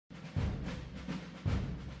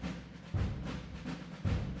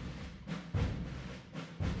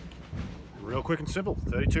Real quick and simple.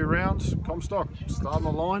 32 rounds, Comstock. Start on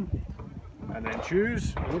the line and then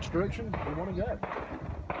choose which direction you want to go.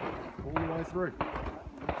 All the way through.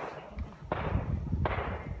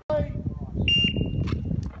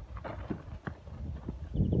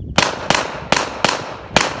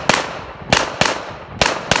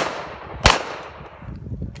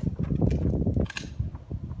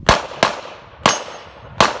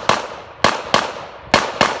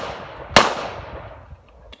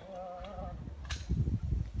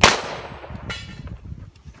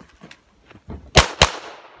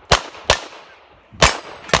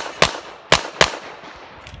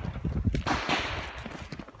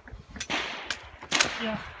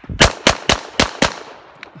 Yeah.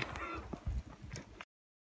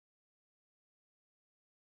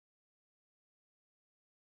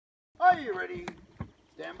 Are you ready?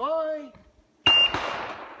 Stand by.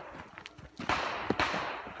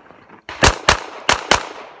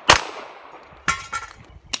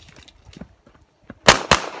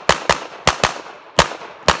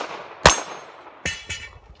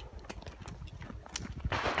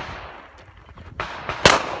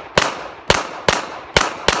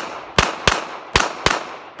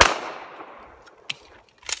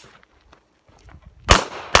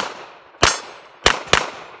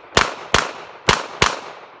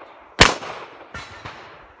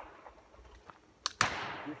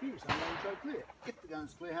 Refuse, I'm going to show clear. Get the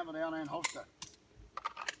guns clear, hammer down and holster.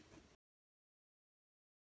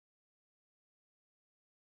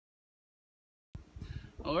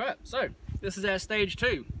 Alright, so this is our stage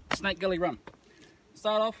 2, snake gully run.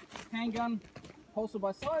 Start off, handgun, holster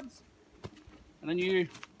by sides, and then you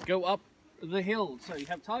go up the hill. So you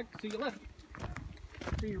have target to your left,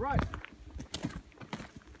 to your right,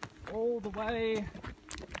 all the way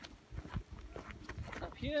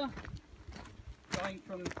up here, going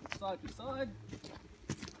from side to side,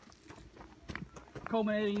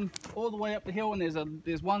 culminating all the way up the hill, and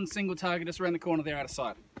there's one single target just around the corner there out of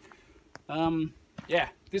sight. Yeah,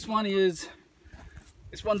 this one's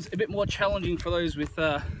a bit more challenging for those with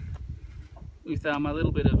a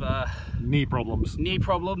little bit of Knee problems. Knee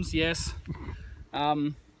problems, yes.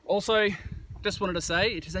 Also, just wanted to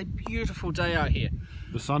say it is a beautiful day out here.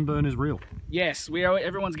 The sunburn is real. Yes,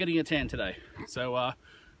 everyone's getting a tan today, so we'll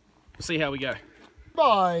see how we go.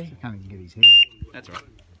 Bye. Can't even get his head. That's all right.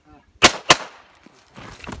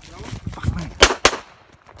 Fuck, man.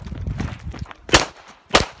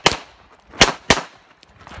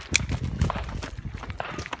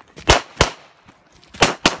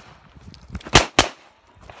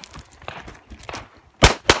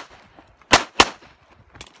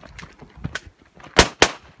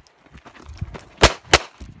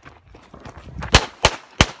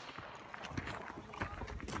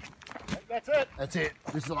 That's it. That's it.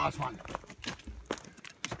 This is the last one.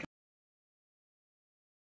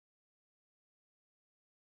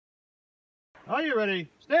 Are you ready?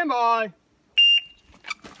 Stand by.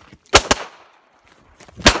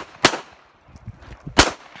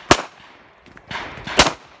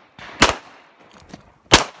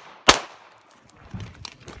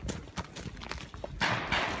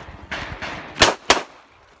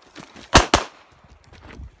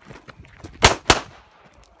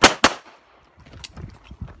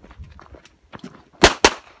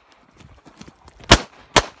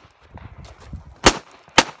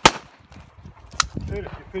 Dude,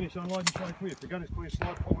 if you finish on line, try clear. If the gun is clear,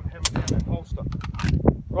 slide forward, hammer down that holster.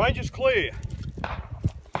 Range is clear.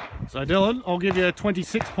 So Dylan, I'll give you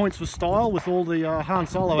 26 points for style with all the Han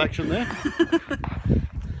Solo action there.